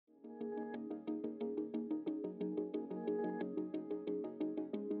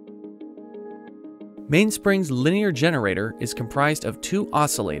Mainspring's linear generator is comprised of two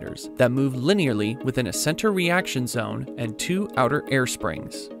oscillators that move linearly within a center reaction zone and two outer air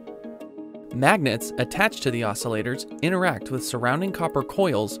springs. Magnets attached to the oscillators interact with surrounding copper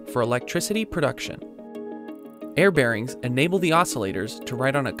coils for electricity production. Air bearings enable the oscillators to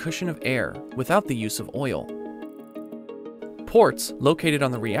ride on a cushion of air without the use of oil. Ports located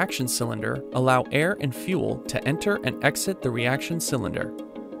on the reaction cylinder allow air and fuel to enter and exit the reaction cylinder.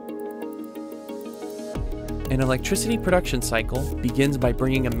 An electricity production cycle begins by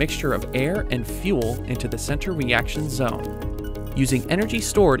bringing a mixture of air and fuel into the center reaction zone. Using energy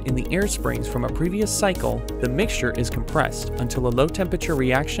stored in the air springs from a previous cycle, the mixture is compressed until a low-temperature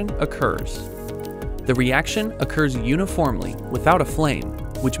reaction occurs. The reaction occurs uniformly without a flame,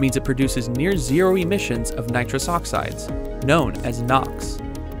 which means it produces near-zero emissions of nitrous oxides, known as NOx.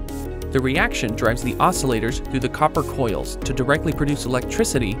 The reaction drives the oscillators through the copper coils to directly produce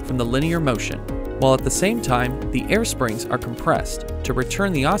electricity from the linear motion, while at the same time, the air springs are compressed to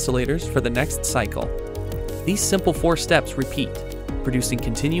return the oscillators for the next cycle. These simple 4 steps repeat, producing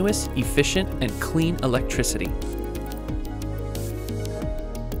continuous, efficient, and clean electricity.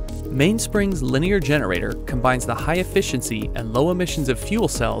 Mainspring's linear generator combines the high efficiency and low emissions of fuel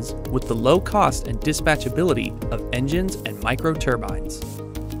cells with the low cost and dispatchability of engines and micro turbines.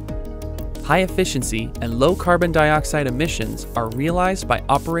 High efficiency and low carbon dioxide emissions are realized by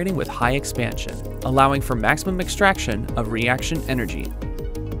operating with high expansion, allowing for maximum extraction of reaction energy.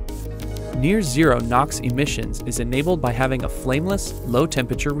 Near zero NOx emissions is enabled by having a flameless,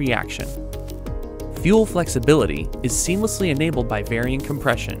 low-temperature reaction. Fuel flexibility is seamlessly enabled by varying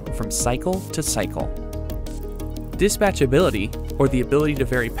compression from cycle to cycle. Dispatchability, or the ability to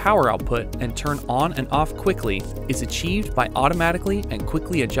vary power output and turn on and off quickly, is achieved by automatically and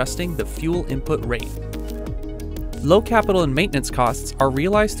quickly adjusting the fuel input rate. Low capital and maintenance costs are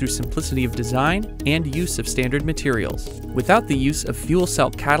realized through simplicity of design and use of standard materials, without the use of fuel cell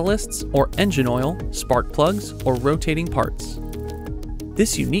catalysts or engine oil, spark plugs, or rotating parts.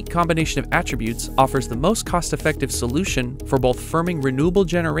 This unique combination of attributes offers the most cost-effective solution for both firming renewable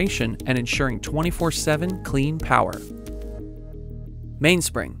generation and ensuring 24/7 clean power.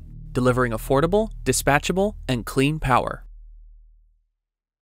 Mainspring, delivering affordable, dispatchable, and clean power.